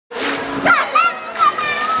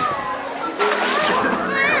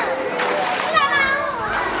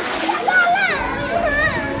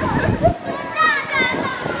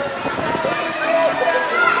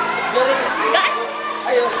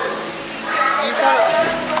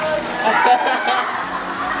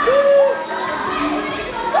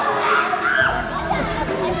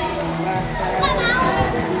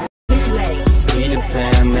Peter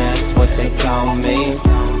Pan, that's what they call me.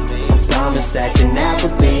 Promise that you'll never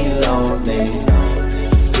be lonely.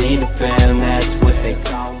 Peter Pan, that's what they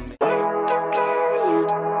call me.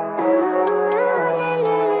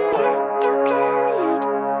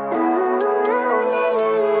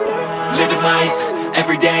 Living life,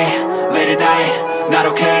 every day, late at night, not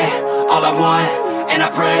okay. All I want, and I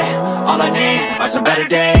pray, all I need are some better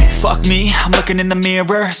days. Fuck me, I'm looking in the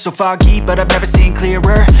mirror, so foggy, but I've never seen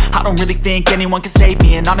clearer. I don't really think anyone can save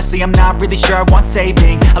me, and honestly I'm not really sure I want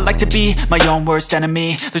saving. I like to be my own worst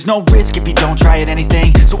enemy. There's no risk if you don't try at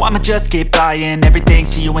anything, so I'ma just keep buying everything.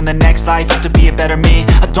 See you in the next life, have to be a better me.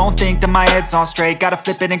 I don't think that my head's on straight, gotta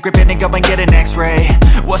flip it and grip it and go and get an x-ray.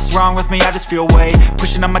 What's wrong with me? I just feel weight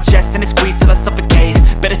pushing on my chest and it squeezes till I suffocate.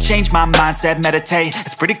 Better change my mindset, meditate.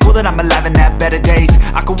 It's pretty cool that I'm alive and have better days.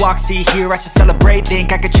 I could walk, see, hear, I should celebrate.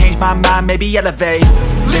 Think I could change my mind, maybe elevate.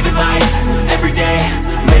 Living life, every day,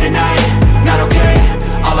 late at night, not okay.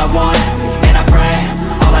 All I want, and I pray,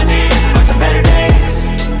 all I need are some better days.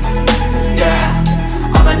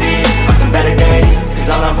 Yeah, all I need are some better days. Cause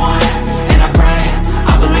all I want, and I pray,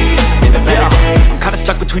 I believe in the better days. I'm kinda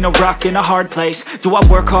stuck between a rock and a hard place. Do I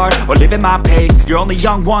work hard or live at my pace? You're only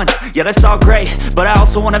young once, yeah that's all great, but I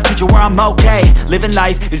also want a future where I'm okay. Living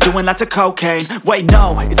life is doing lots of cocaine. Wait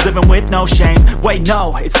no, it's living with no shame. Wait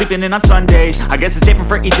no, it's sleeping in on Sundays. I guess it's different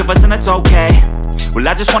for each of us and that's okay. Well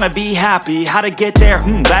I just wanna be happy, how to get there?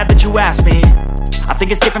 Glad that you asked me. I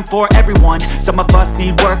think it's different for everyone. Some of us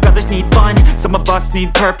need work, others need fun. Some of us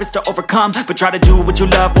need purpose to overcome. But try to do what you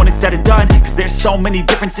love when it's said and done. Cause there's so many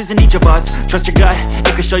differences in each of us. Trust your gut,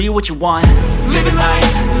 it can show you what you want. Living life,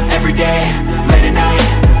 every day, late at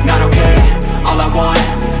night, not okay. All I want,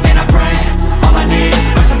 and I pray, all I need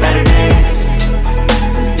are some better days.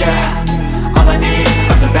 Yeah, all I need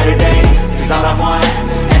are some better days. Cause all I want,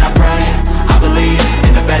 and I pray, I believe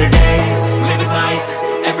in the better days. Living life,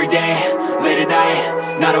 every day, late at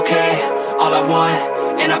night, not okay. All I want,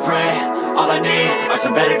 and I pray, all I need are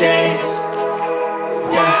some better days.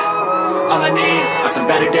 Yeah, all I need are some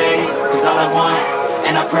better days. Cause all I want,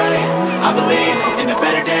 and I pray, I believe in the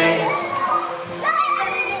better days.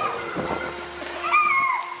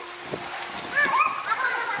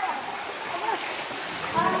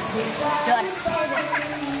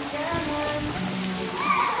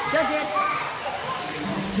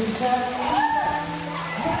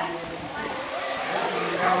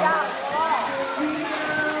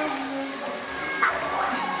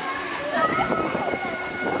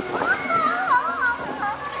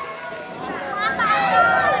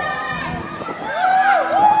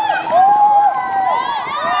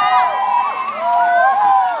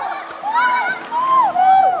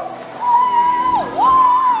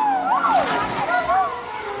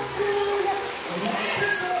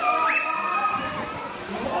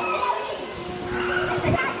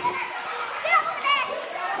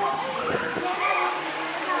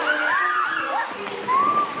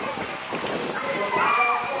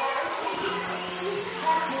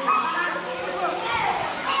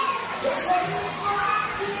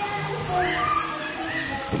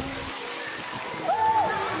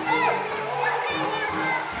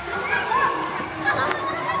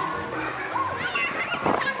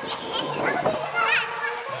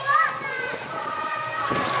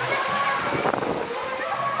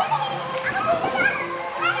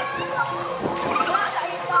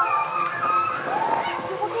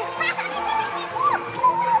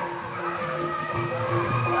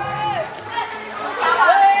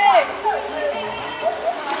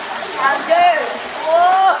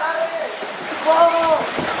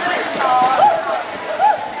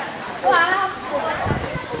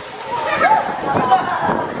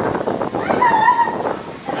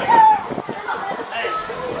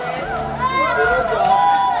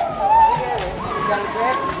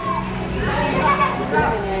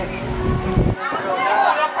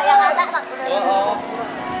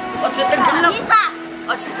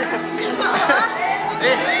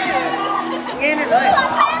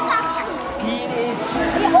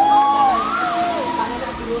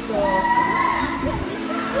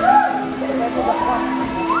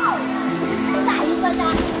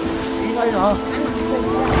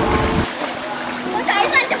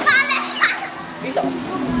 Đi rồi.